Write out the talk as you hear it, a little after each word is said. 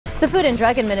The Food and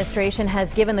Drug Administration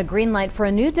has given the green light for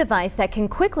a new device that can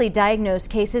quickly diagnose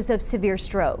cases of severe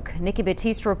stroke. Nikki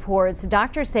Batiste reports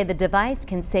doctors say the device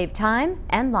can save time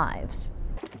and lives.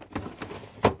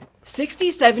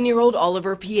 67-year-old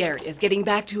Oliver Pierre is getting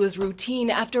back to his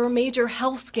routine after a major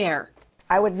health scare.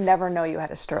 I would never know you had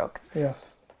a stroke.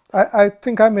 Yes. I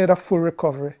think I made a full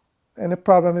recovery, and the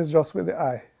problem is just with the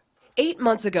eye. 8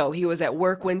 months ago, he was at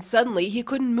work when suddenly he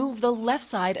couldn't move the left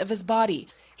side of his body.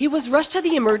 He was rushed to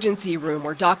the emergency room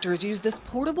where doctors used this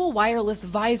portable wireless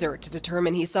visor to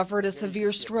determine he suffered a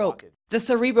severe stroke. The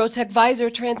Cerebrotech visor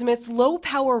transmits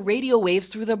low-power radio waves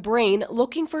through the brain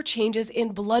looking for changes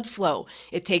in blood flow.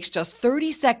 It takes just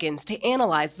 30 seconds to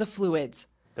analyze the fluids.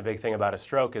 The big thing about a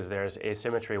stroke is there's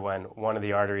asymmetry when one of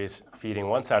the arteries feeding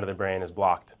one side of the brain is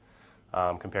blocked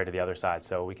compared to the other side,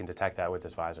 so we can detect that with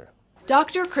this visor.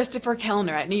 Dr. Christopher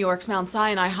Kellner at New York's Mount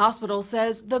Sinai Hospital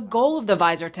says the goal of the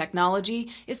visor technology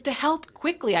is to help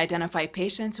quickly identify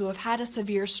patients who have had a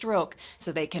severe stroke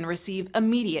so they can receive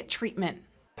immediate treatment.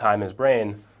 Time is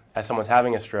brain. As someone's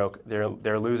having a stroke,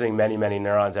 they're losing many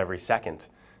neurons every second.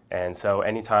 And so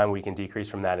any time we can decrease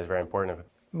from that is very important.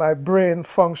 My brain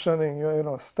functioning,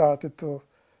 started to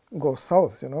go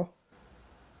south,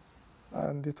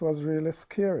 and it was really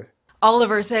scary.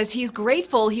 Oliver says he's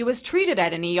grateful he was treated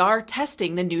at an ER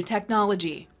testing the new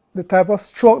technology. The type of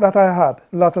stroke that I had,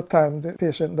 a lot of times the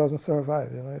patient doesn't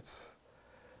survive, I'm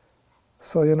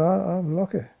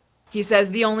lucky. He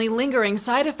says the only lingering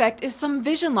side effect is some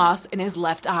vision loss in his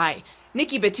left eye.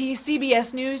 Nikki Batiste,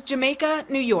 CBS News, Jamaica,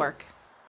 New York.